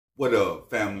What up,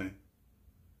 family?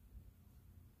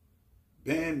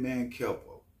 Bandman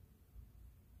Kevo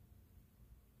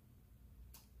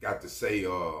got to say,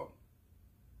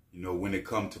 when it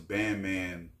come to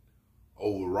Bandman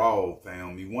overall,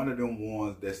 fam, he one of them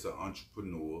ones that's an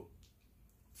entrepreneur,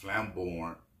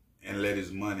 flamboyant, and let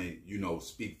his money,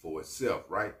 speak for itself,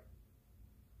 right?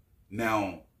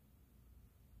 Now,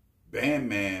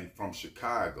 Bandman from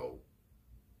Chicago,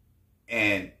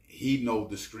 and he know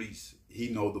the streets, he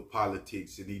know the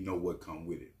politics, and he know what come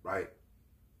with it, right?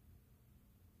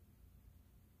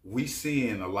 We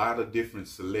seeing a lot of different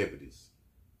celebrities,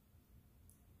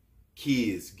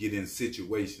 kids get in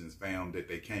situations, fam, that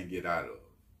they can't get out of.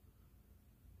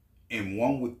 And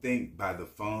one would think by the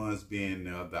funds being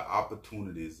the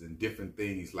opportunities and different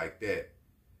things like that,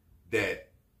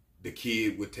 that the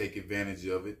kid would take advantage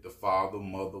of it, the father,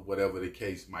 mother, whatever the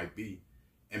case might be,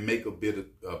 and make a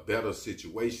better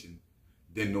situation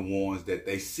than the ones that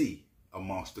they see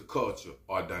amongst the culture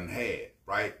or done had,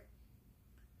 right?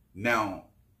 Now,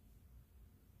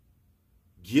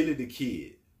 Gilly the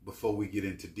kid, before we get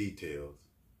into details,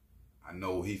 I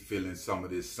know he feeling some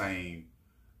of this same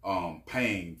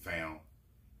pain, fam.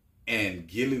 And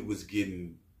Gilly was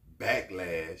getting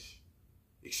backlash,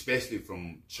 especially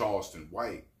from Charleston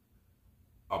White,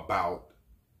 about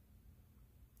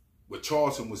what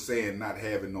Charleston was saying, not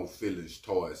having no feelings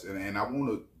towards. And I want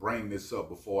to bring this up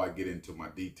before I get into my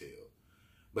detail.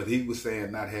 But he was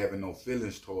saying not having no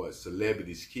feelings towards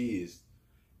celebrities' kids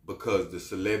because the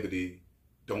celebrity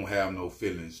don't have no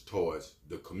feelings towards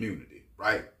the community,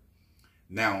 right?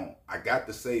 Now, I got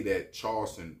to say that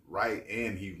Charleston right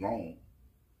and he wrong.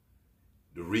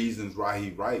 The reasons why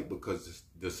he right, because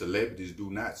the celebrities do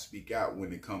not speak out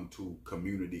when it comes to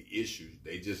community issues.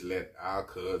 They just let our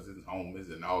cousins,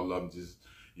 homies, and all of them just,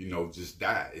 just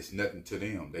die. It's nothing to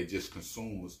them. They just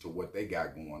consumers to what they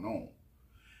got going on.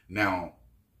 Now,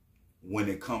 when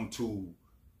it comes to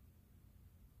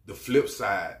the flip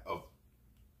side of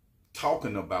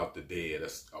talking about the dead,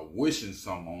 or wishing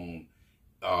some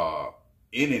on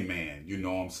any man, you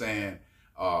know what I'm saying?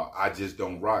 I just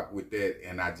don't rock with that,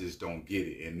 and I just don't get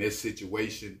it. In this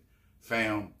situation,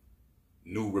 fam,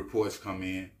 new reports come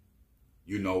in,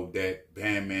 that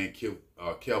Bandman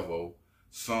Kevo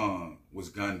son was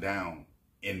gunned down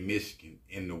in Michigan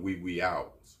in the wee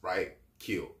hours, right?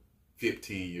 Killed,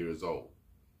 15 years old.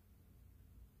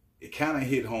 It kind of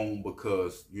hit home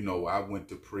because, I went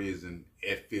to prison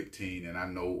at 15, and I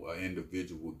know an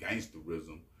individual with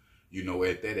gangsterism.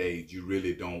 At that age, you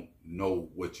really don't know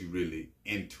what you really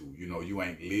into. You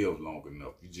ain't lived long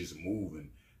enough. You just moving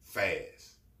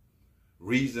fast.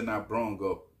 Reason I brung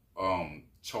up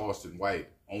Charleston White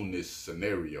on this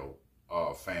scenario,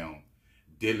 fam,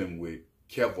 dealing with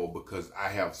Kevo, because I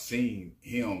have seen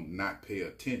him not pay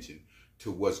attention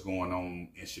to what's going on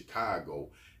in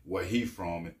Chicago, where he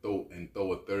from, and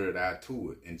throw a third eye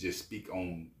to it and just speak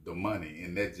on the money.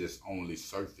 And that just only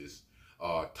surface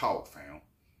talk, fam.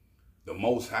 The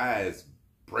Most High is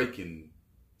breaking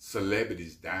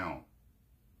celebrities down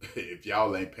if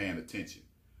y'all ain't paying attention.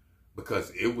 Because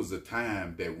it was a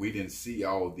time that we didn't see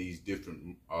all these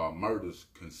different murders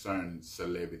concerning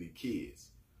celebrity kids.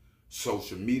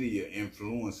 Social media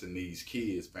influencing these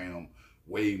kids, fam,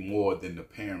 way more than the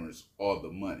parents or the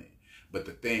money. But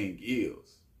the thing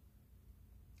is,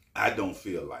 I don't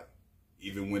feel like,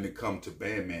 even when it comes to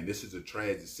Bandman, this is a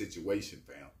tragic situation,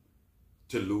 fam.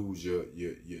 To lose your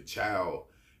child,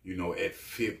 at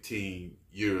 15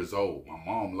 years old. My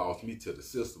mom lost me to the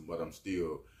system, but I'm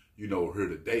still, here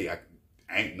today. I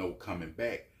ain't no coming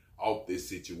back off this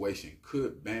situation.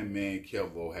 Could Bandman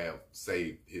Kevo have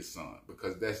saved his son?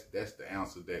 Because that's the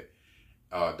answer that,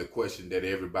 the question that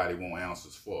everybody want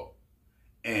answers for.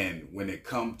 And when it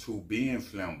comes to being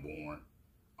flamboyant,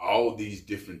 all these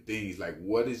different things, like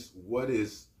why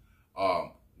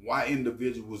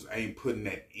individuals ain't putting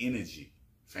that energy,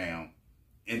 fam,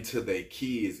 into their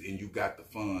kids, and you got the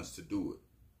funds to do it.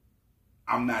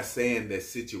 I'm not saying that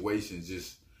situations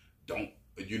just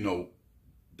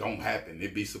don't happen.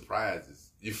 It be surprises.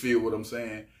 You feel what I'm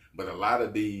saying? But a lot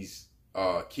of these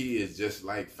kids, just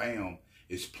like fam,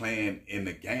 is playing in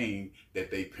the game that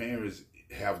their parents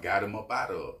have got them up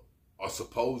out of, or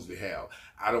supposedly have.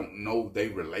 I don't know their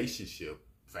relationship,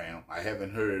 fam. I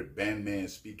haven't heard Bandman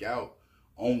speak out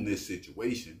on this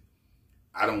situation.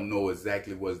 I don't know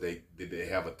exactly did they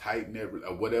have a tight net,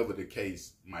 or whatever the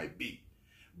case might be.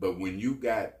 But when you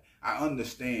got, I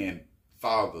understand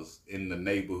fathers in the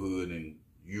neighborhood and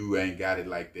you ain't got it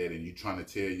like that, and you trying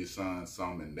to tell your son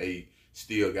something, and they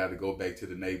still got to go back to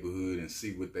the neighborhood and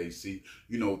see what they see.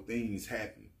 Things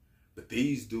happen. But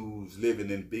these dudes living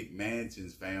in big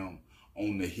mansions, fam,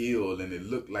 on the hill, and it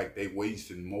look like they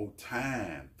wasting more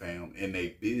time, fam, in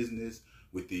their business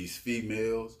with these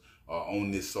females or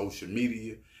on this social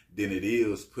media than it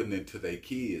is putting into their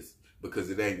kids, because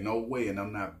it ain't no way, and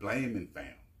I'm not blaming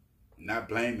fam. Not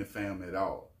blaming fam at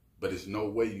all. But it's no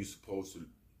way you supposed to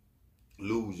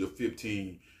lose your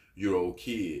 15-year-old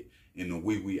kid in the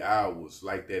wee hours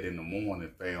like that in the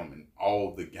morning, fam, and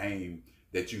all the game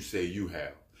that you say you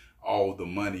have, all the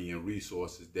money and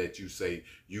resources that you say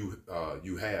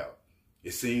you have.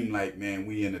 It seemed like, man,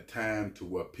 we in a time to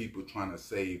where people trying to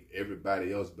save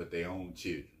everybody else but their own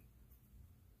children.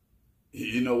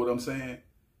 You know what I'm saying?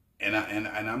 And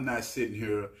I'm not sitting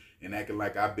here and acting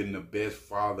like I've been the best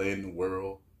father in the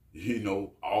world, you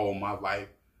know, all my life.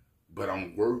 But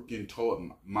I'm working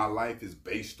toward, my life is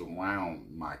based around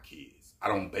my kids. I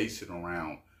don't base it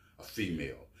around a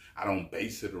female. I don't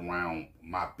base it around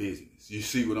my business. You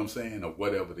see what I'm saying? Or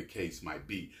whatever the case might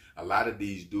be. A lot of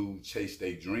these dudes chase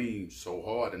their dreams so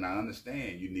hard, and I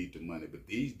understand you need the money, but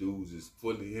these dudes is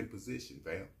fully in position,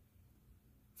 fam.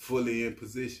 Fully in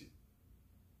position.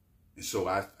 And so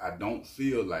I don't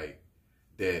feel like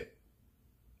that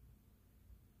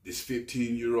this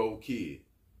 15-year-old kid,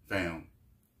 fam,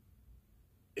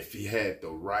 if he had the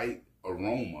right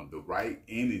aroma, the right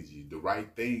energy, the right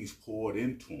things poured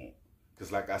into him.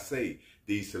 Because like I say,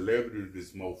 these celebrities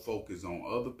is more focused on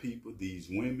other people, these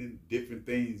women, different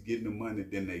things, getting the money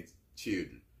than their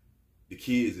children. The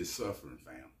kids is suffering,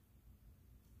 fam.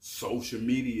 Social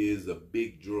media is a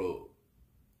big drug.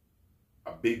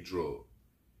 A big drug.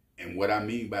 And what I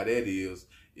mean by that is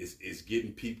it's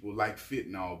getting people like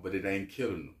fentanyl, but it ain't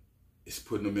killing them. It's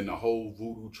putting them in the whole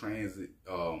voodoo transit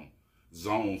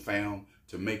zone, fam,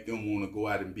 to make them want to go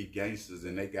out and be gangsters,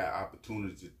 and they got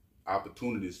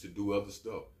opportunities to do other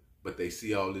stuff. But they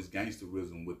see all this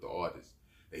gangsterism with the artists.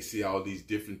 They see all these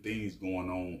different things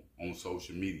going on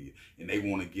social media, and they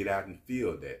want to get out and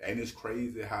feel that. Ain't it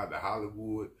crazy how the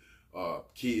Hollywood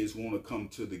kids want to come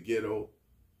to the ghetto,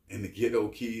 and the ghetto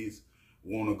kids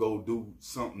want to go do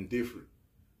something different?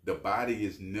 The body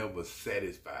is never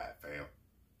satisfied, fam.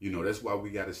 You know, that's why we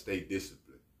got to stay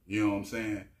disciplined. You know what I'm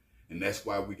saying? And that's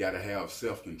why we got to have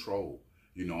self-control.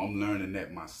 You know, I'm learning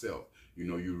that myself. You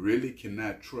know, you really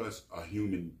cannot trust a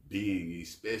human being,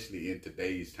 especially in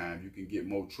today's time. You can get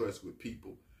more trust with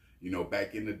people, you know,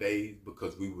 back in the days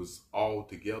because we was all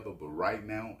together. But right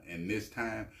now, in this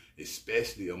time,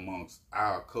 especially amongst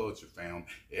our culture, fam,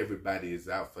 everybody is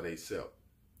out for themselves.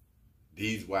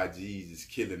 These YGs is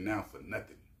killing now for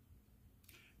nothing.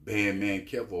 Bandman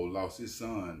Kevo lost his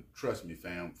son, trust me,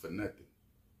 fam, for nothing.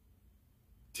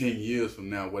 10 years from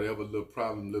now, whatever little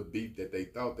problem, little beef that they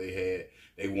thought they had,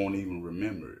 they won't even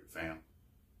remember it, fam.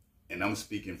 And I'm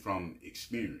speaking from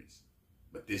experience.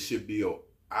 But this should be an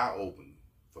eye-opener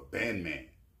for Bandman,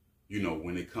 you know,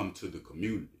 when it comes to the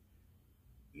community.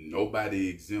 Nobody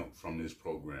exempt from this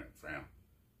program, fam.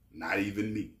 Not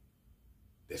even me.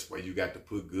 That's why you got to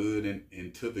put good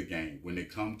into the game when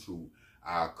it comes to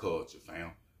our culture,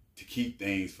 fam. To keep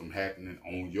things from happening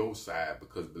on your side,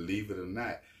 because believe it or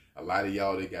not, a lot of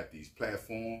y'all, they got these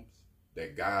platforms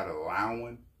that God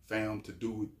allowing, fam, to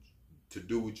do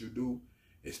what you do.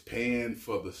 Is paying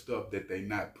for the stuff that they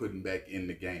not putting back in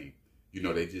the game. You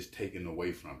know, they just taking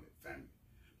away from it, family.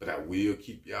 But I will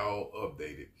keep y'all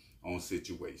updated on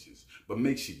situations. But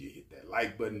make sure you hit that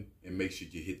like button and make sure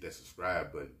you hit that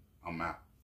subscribe button. I'm out.